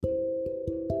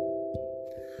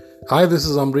Hi, this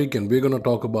is Amrik, and we're going to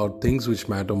talk about things which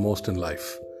matter most in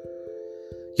life.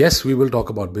 Yes, we will talk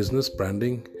about business,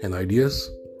 branding, and ideas.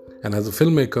 And as a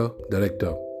filmmaker,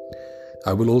 director,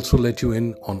 I will also let you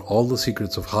in on all the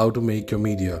secrets of how to make your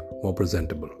media more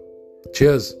presentable.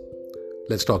 Cheers!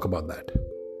 Let's talk about that.